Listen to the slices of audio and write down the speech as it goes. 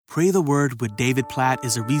Pray the Word with David Platt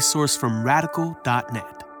is a resource from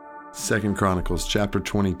Radical.net. 2 Chronicles chapter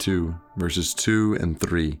 22, verses 2 and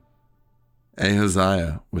 3.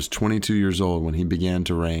 Ahaziah was 22 years old when he began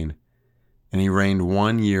to reign, and he reigned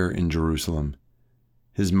 1 year in Jerusalem.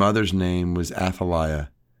 His mother's name was Athaliah,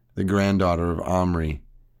 the granddaughter of Omri.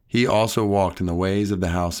 He also walked in the ways of the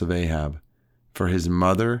house of Ahab, for his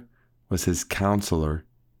mother was his counselor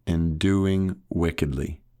in doing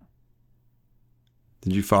wickedly.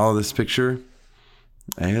 Did you follow this picture?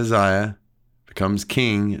 Ahaziah becomes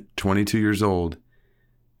king, 22 years old,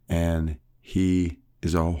 and he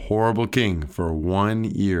is a horrible king for 1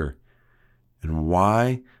 year. And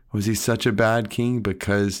why was he such a bad king?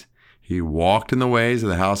 Because he walked in the ways of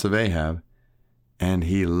the house of Ahab, and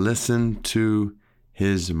he listened to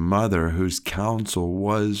his mother, whose counsel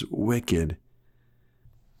was wicked.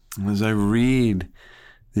 And as I read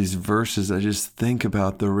these verses, I just think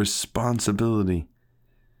about the responsibility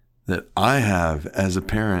that I have as a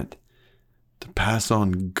parent to pass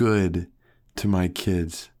on good to my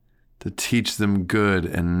kids, to teach them good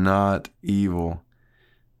and not evil.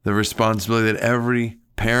 The responsibility that every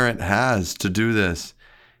parent has to do this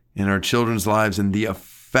in our children's lives, and the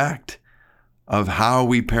effect of how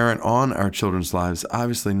we parent on our children's lives,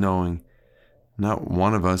 obviously knowing not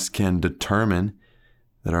one of us can determine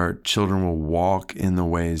that our children will walk in the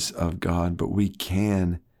ways of God, but we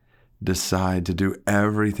can decide to do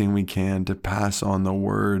everything we can to pass on the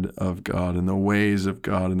word of God and the ways of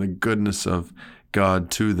God and the goodness of God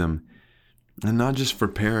to them. And not just for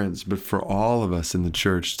parents, but for all of us in the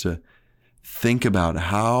church to think about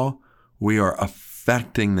how we are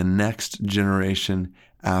affecting the next generation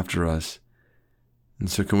after us. And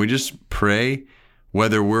so can we just pray,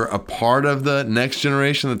 whether we're a part of the next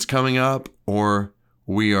generation that's coming up or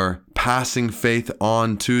we are passing faith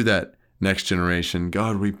on to that next generation?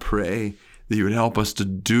 God, we pray that you would help us to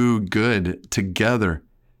do good together.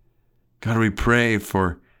 God, we pray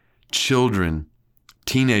for children,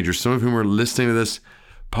 teenagers, some of whom are listening to this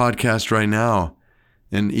podcast right now,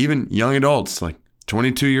 and even young adults like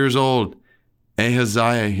 22 years old,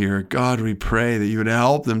 Ahaziah here. God, we pray that you would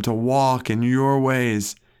help them to walk in your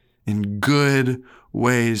ways, in good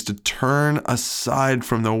ways, to turn aside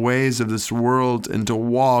from the ways of this world and to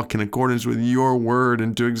walk in accordance with your word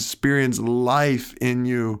and to experience life in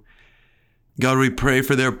you. God, we pray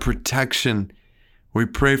for their protection. We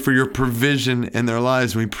pray for your provision in their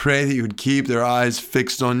lives. We pray that you would keep their eyes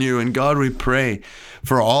fixed on you. And God, we pray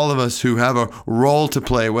for all of us who have a role to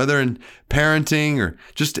play, whether in parenting or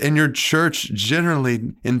just in your church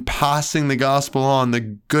generally, in passing the gospel on, the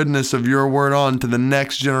goodness of your word on to the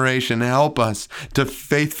next generation. Help us to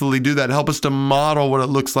faithfully do that. Help us to model what it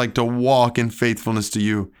looks like to walk in faithfulness to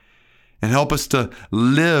you. And help us to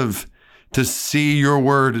live to see your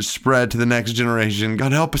word spread to the next generation.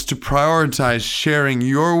 God, help us to prioritize sharing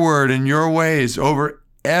your word and your ways over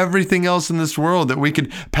everything else in this world that we could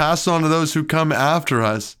pass on to those who come after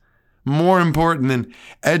us. More important than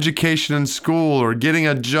education in school or getting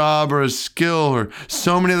a job or a skill or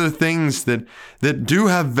so many other things that do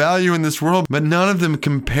have value in this world, but none of them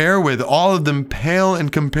compare with, all of them pale in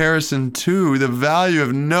comparison to the value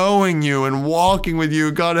of knowing you and walking with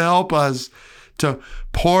you. God, help us to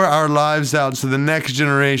pour our lives out so the next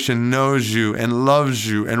generation knows you and loves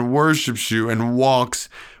you and worships you and walks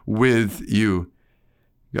with you.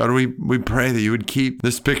 God, we pray that you would keep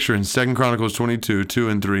this picture in 2 Chronicles 22, 2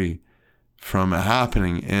 and 3 from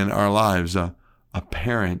happening in our lives, a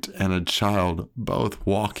parent and a child both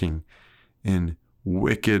walking in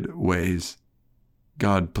wicked ways.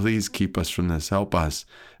 God, please keep us from this. Help us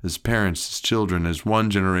as parents, as children, as one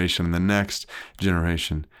generation and the next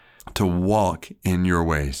generation to walk in your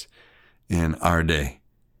ways in our day.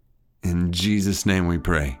 In Jesus' name we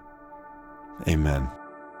pray. Amen.